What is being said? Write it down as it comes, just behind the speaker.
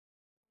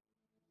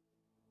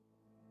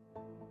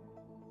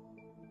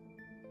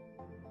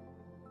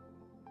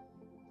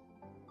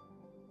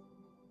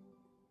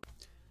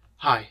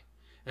Hi,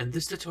 in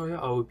this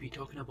tutorial I will be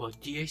talking about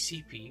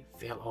DHCP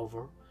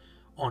Failover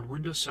on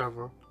Windows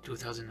Server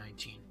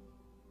 2019.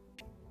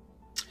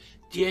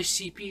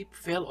 DHCP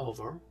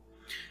Failover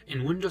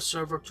in Windows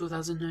Server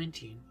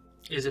 2019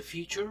 is a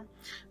feature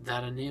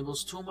that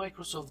enables two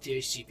Microsoft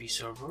DHCP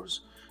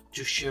servers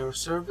to share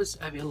service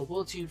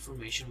availability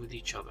information with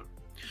each other,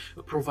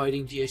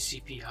 providing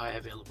DHCP high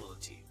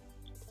availability.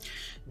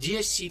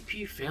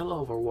 DHCP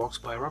Failover works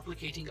by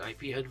replicating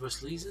IP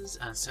address leases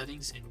and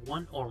settings in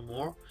one or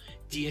more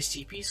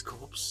DHCP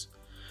scopes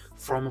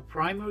from a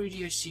primary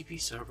DHCP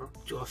server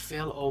to a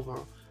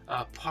failover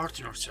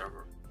partner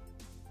server.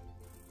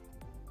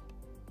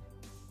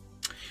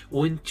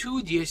 When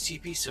two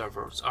DHCP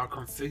servers are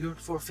configured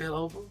for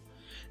failover,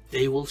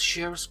 they will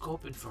share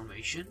scope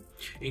information,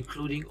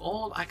 including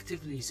all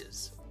active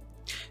leases.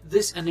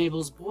 This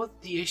enables both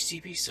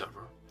DHCP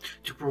server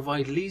to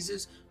provide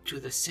leases to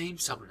the same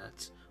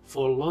subnet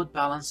for load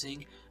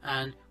balancing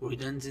and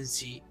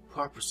redundancy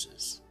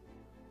purposes.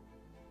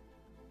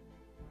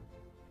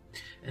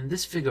 In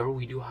this figure,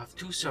 we do have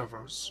two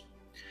servers,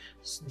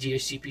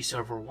 DHCP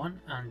server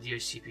 1 and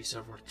DHCP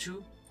server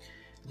 2.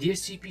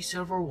 DHCP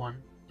server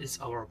 1 is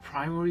our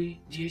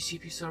primary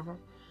DHCP server,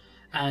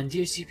 and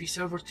DHCP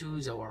server 2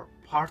 is our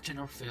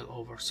partner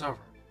failover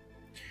server.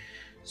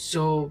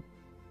 So,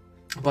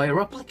 by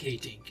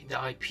replicating the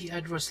IP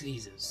address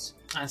leases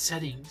and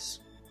settings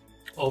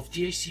of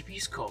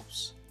DHCP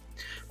scopes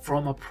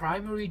from a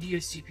primary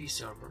DHCP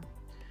server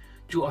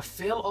to a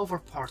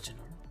failover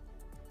partner,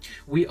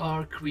 we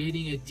are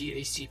creating a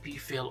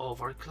DHCP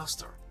failover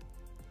cluster.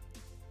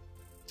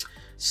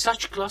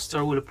 Such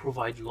cluster will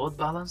provide load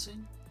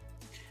balancing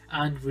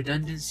and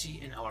redundancy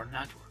in our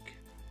network,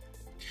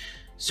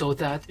 so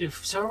that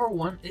if server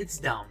 1 is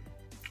down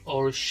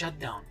or is shut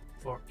down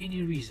for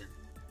any reason,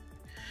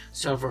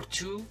 server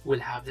 2 will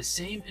have the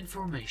same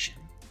information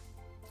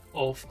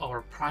of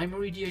our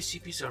primary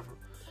DHCP server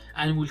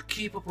and will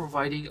keep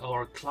providing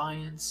our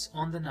clients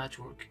on the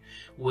network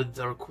with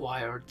the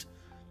required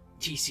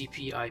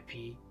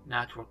TCP/IP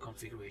network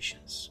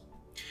configurations.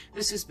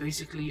 This is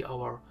basically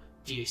our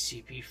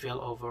DHCP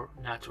failover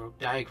network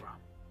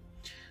diagram.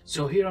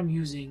 So here I'm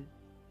using,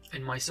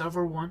 in my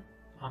server 1,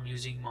 I'm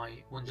using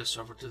my Windows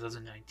Server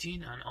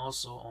 2019, and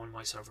also on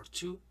my server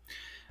 2.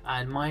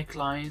 And my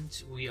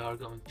client, we are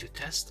going to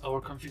test our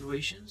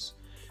configurations.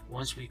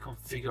 Once we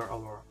configure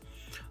our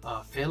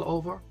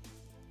failover,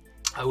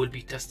 I will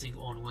be testing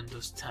on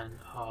Windows 10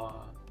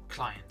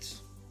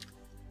 clients.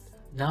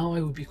 Now I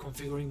will be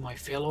configuring my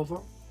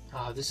failover.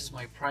 This is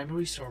my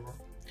primary server.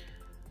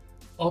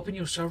 Open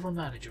your server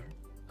manager,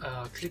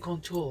 click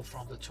on tool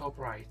from the top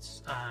right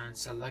and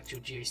select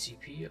your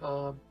DHCP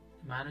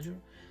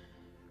manager.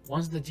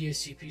 Once the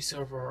DHCP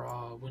server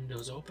window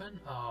is open,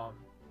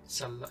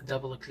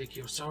 double click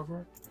your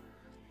server,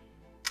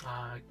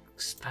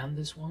 expand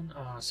this one,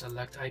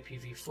 select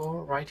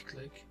IPv4, right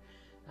click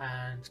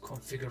and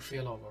configure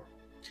failover.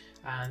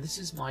 And this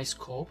is my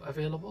scope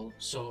available,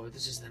 so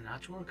this is the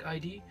network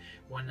ID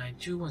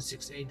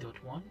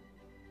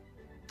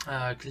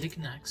 192.168.1. Click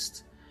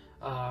next,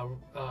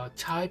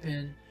 type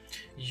in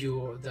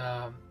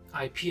the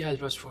IP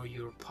address for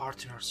your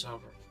partner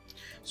server,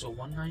 so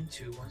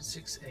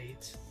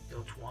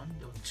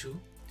 192.168.1.2.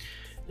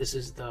 this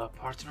is the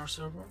partner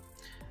server.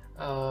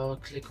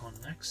 Click on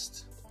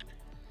next.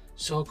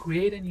 So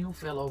create a new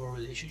failover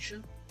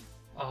relationship,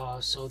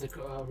 so the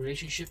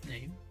relationship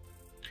name,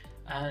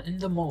 and in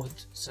the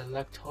mode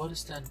select hot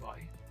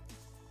standby.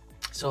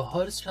 So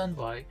hot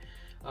standby,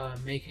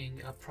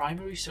 making a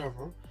primary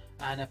server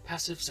and a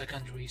passive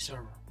secondary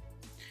server.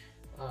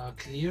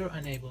 Clear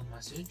enable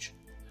message,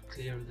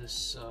 clear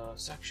this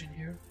section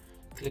here,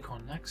 click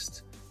on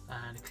next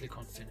and click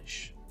on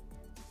finish.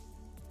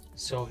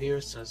 So here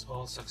it says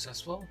all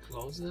successful,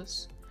 close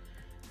this.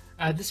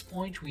 At this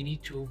point we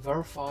need to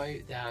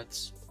verify that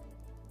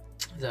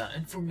the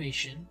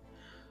information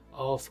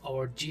of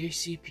our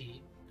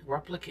DHCP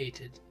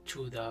replicated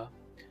to the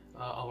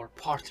our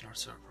partner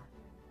server.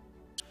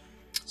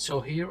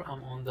 So here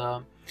I'm on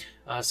the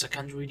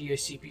secondary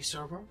DHCP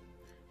server.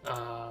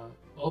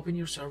 Open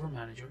your server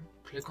manager,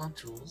 click on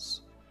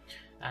tools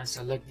and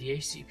select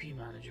DHCP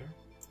manager.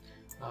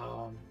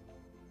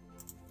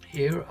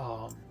 Here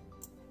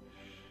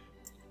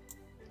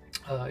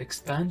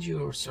expand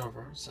your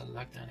server,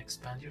 select and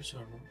expand your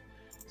server,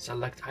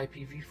 select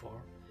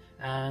IPv4,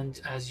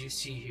 and as you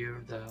see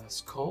here, the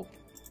scope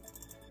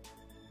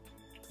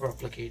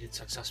replicated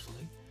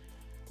successfully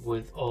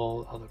with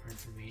all other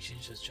information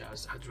such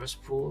as address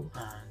pool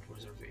and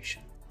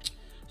reservation.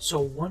 So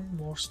one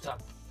more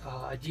step,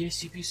 a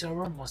DHCP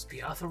server must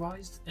be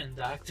authorized in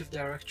the Active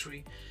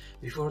Directory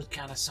before it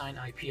can assign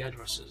IP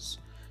addresses.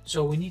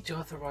 So we need to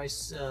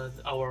authorize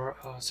our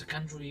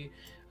secondary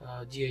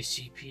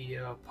DHCP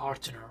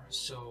partner.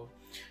 So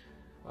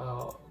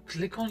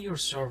click on your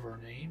server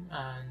name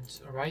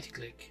and right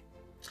click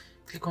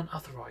on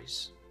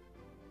authorize.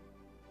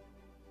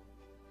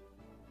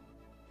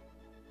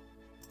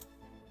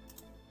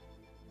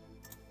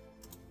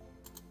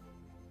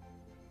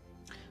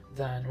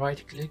 Then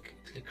right click,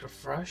 click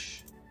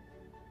refresh,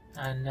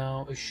 and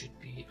now it should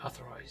be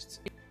authorized.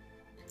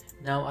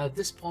 Now at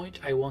this point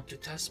I want to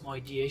test my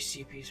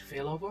DHCP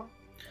failover.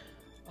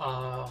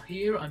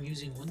 Here I'm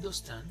using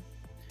Windows 10,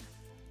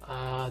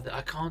 the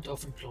account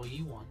of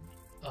employee 1.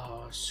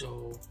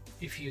 So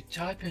if you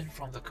type in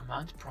from the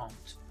command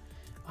prompt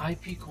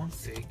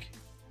ipconfig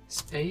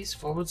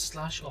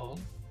 /all,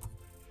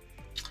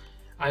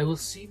 I will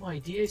see my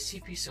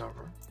DHCP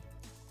server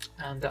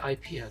and the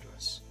IP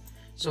address.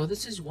 So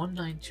this is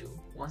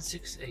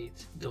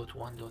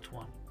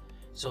 192.168.1.1.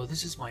 So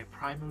this is my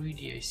primary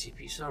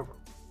DHCP server.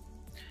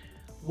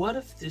 What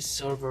if this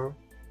server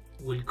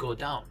will go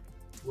down?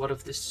 What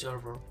if this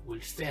server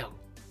will fail?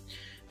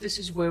 This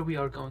is where we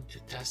are going to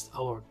test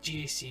our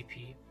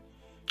DHCP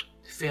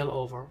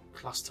failover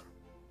cluster.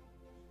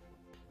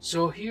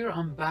 So here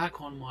I'm back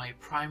on my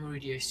primary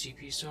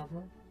DHCP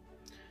server.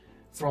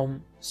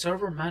 From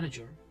Server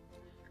Manager,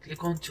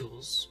 click on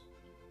Tools,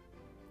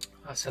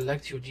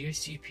 select your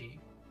DHCP.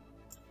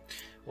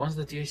 Once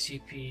the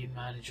DHCP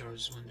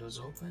Manager's window is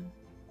open,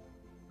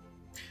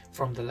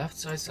 from the left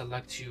side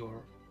select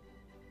your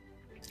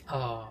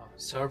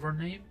server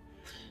name,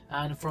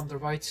 and from the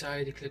right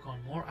side click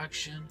on More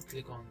Action,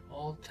 click on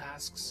All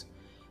Tasks,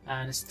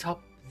 and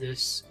stop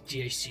this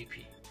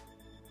DHCP.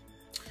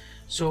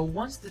 So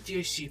once the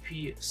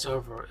DHCP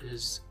server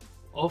is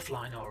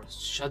offline or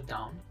shut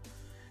down,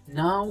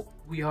 now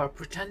we are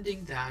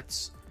pretending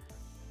that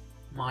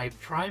my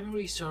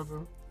primary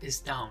server is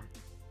down.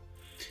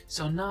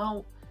 So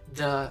now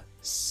the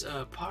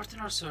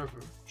partner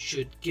server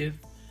should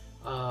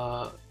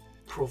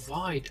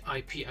provide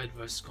IP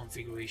address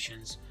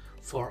configurations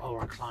for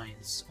our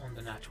clients on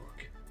the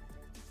network.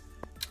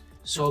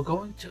 So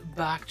going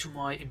back to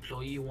my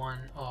employee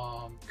 1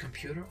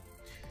 computer,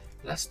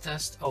 let's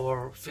test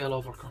our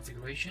failover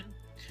configuration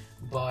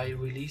by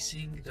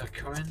releasing the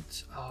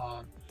current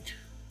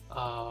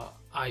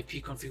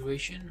IP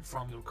configuration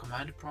from your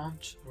command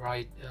prompt.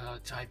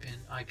 Type in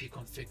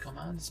ipconfig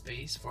command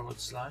 /release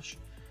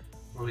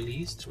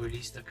to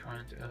release the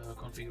current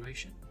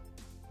configuration.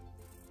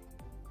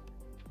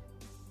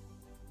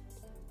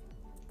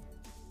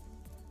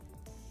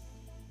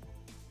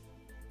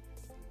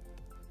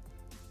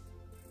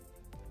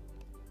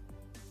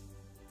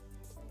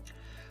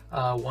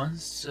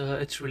 Once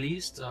it's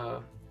released,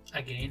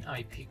 again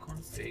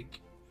ipconfig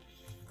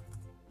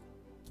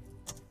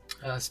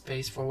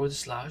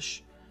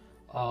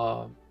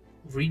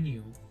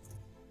 /renew.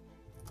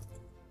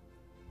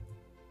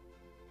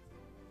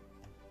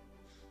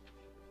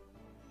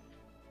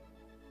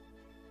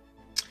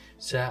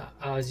 So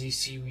as you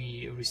see,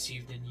 we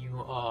received a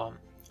new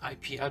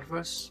IP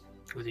address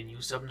with a new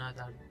subnet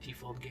and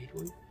default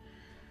gateway.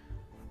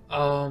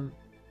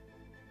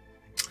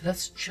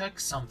 Let's check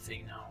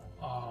something now.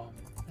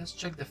 Let's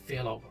check the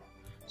failover.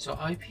 So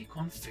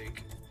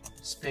ipconfig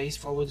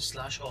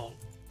 /all,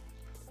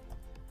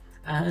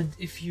 and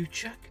if you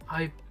check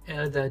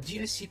the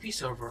DHCP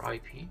server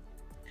IP,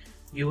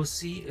 you will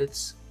see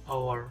it's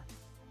our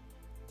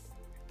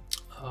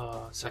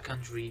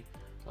secondary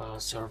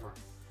server.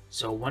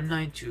 So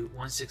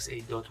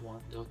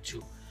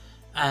 192.168.1.2,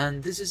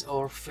 and this is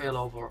our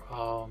failover.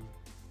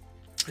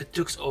 It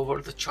took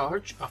over the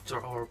charge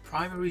after our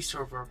primary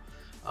server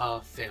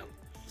failed.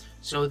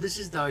 So this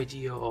is the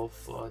idea of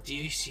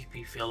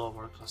DHCP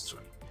failover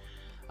clustering.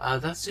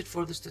 That's it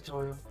for this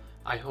tutorial.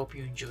 I hope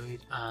you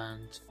enjoyed,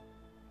 and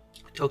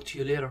talk to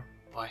you later.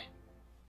 Bye.